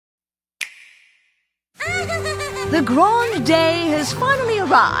The grand day has finally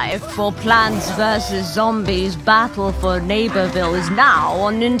arrived for Plants vs. Zombies Battle for Neighborville is now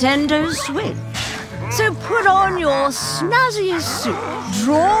on Nintendo Switch. So put on your snazziest suit,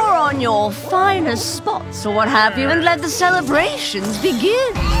 draw on your finest spots or what have you, and let the celebrations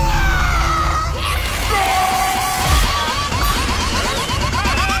begin.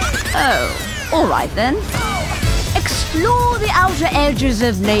 Oh, all right then. Explore the outer edges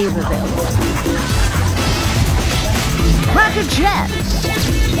of Neighborville. Crack a chest.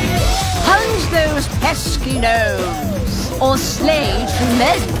 Hunt those pesky gnomes. Or slay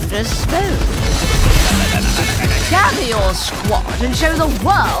tremendous foes. Gather your squad and show the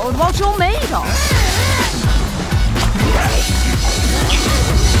world what you're made of.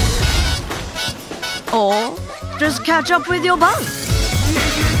 Or just catch up with your bunks.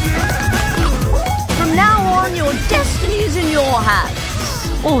 From now on, your destiny is in your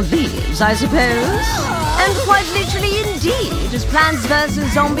hands. Or these, I suppose. And quite literally indeed, as Plants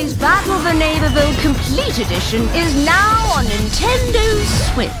vs. Zombies Battle for Neighborville Complete Edition is now on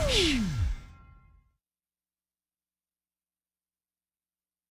Nintendo Switch.